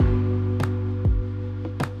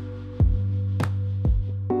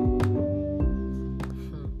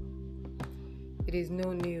is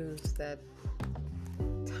no news that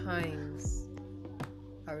times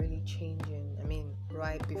are really changing. I mean,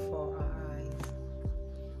 right before our eyes.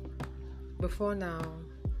 Before now,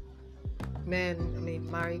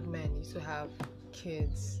 married men used to have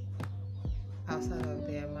kids outside of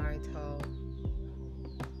their marital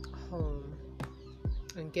home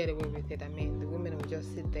and get away with it. I mean, the women would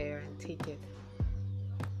just sit there and take it.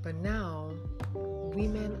 But now,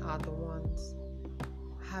 women are the ones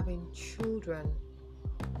having children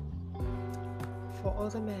for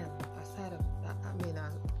other men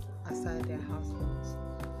aside their husbands.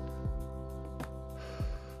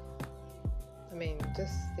 I mean,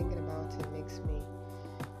 just thinking about it makes me,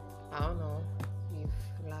 I don't know if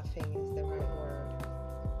laughing is the right word,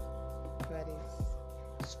 but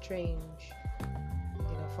it's strange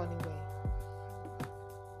in a funny way.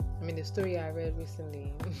 I mean, the story I read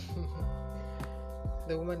recently,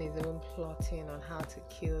 the woman is even plotting on how to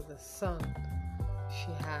kill the son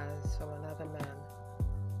she has from another man.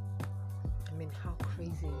 I mean, how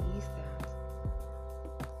crazy is that?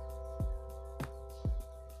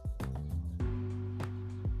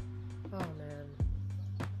 Oh man.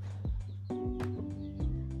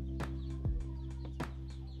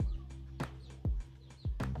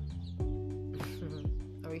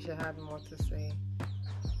 I wish I had more to say.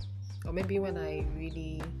 Or maybe when I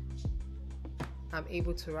really am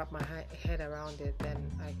able to wrap my head around it, then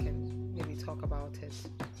I can maybe talk about it.